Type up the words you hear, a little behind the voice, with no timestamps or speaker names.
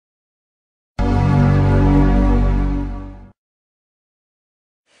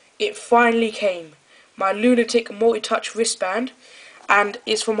it finally came. My LunaTik multi-touch wristband, and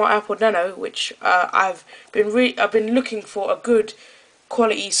it's for my iPod Nano, which I've been looking for a good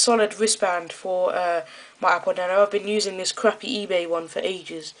quality solid wristband for my iPod Nano. I've been using this crappy eBay one for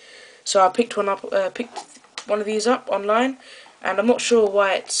ages, so I picked one of these up online, and I'm not sure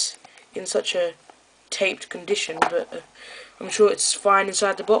why it's in such a taped condition, but I'm sure it's fine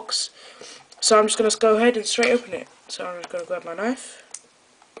inside the box. So I'm just going to go ahead and straight open it. So I'm just going to grab my knife.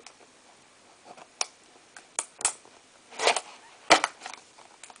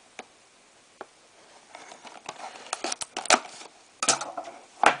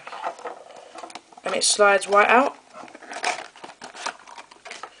 And it slides right out.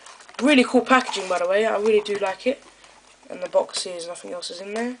 Really cool packaging, by the way. I really do like it. And the box is nothing else is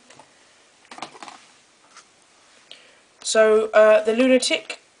in there. So the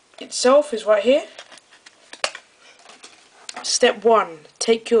LunaTik itself is right here. Step 1: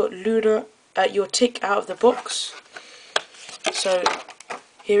 take your Tik out of the box. So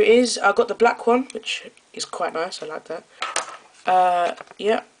here it is. I got the black one, which is quite nice. I like that.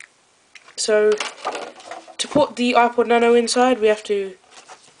 Yeah. So to put the iPod Nano inside, we have to.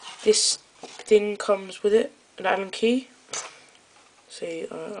 This thing comes with it, an Allen key. So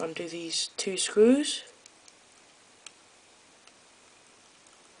undo these 2 screws.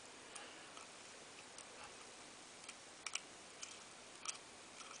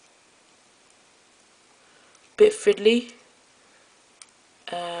 Bit fiddly.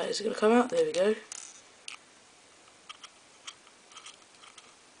 Is it going to come out? There we go.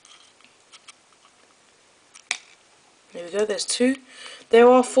 There we go, there's 2. There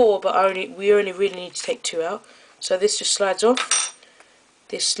are 4, but we only really need to take 2 out. So this just slides off.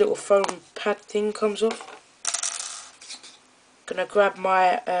 This little foam pad thing comes off. Gonna grab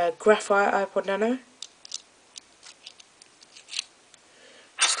my graphite iPod Nano.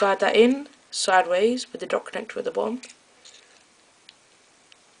 Slide that in sideways with the dot connector at the bottom.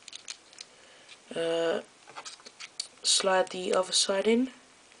 Slide the other side in,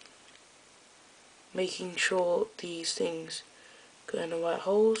 making sure these things go in the right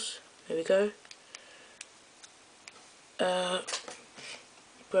holes. There we go.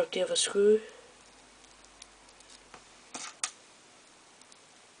 Grab the other screw.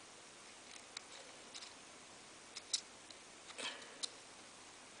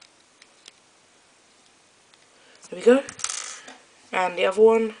 There we go. And the other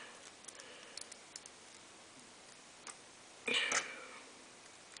one.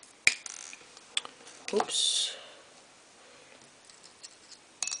 Oops.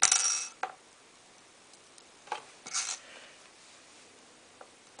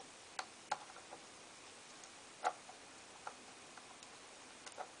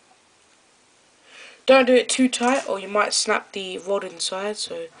 Don't do it too tight, or you might snap the rod inside.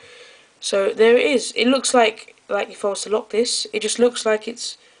 So there it is. It looks like if I was to lock this, it just looks like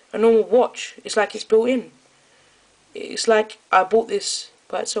it's a normal watch. It's like it's built in. It's like I bought this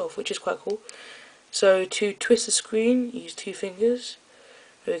by itself, which is quite cool. So to twist the screen, use 2 fingers.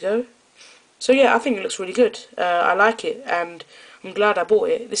 There we go. So yeah, I think it looks really good. I like it, and I'm glad I bought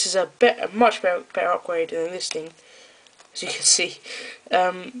it. This is a much better upgrade than this thing, as you can see.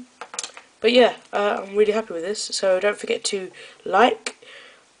 But yeah, I'm really happy with this. So don't forget to like,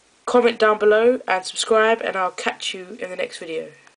 comment down below, and subscribe, and I'll catch you in the next video.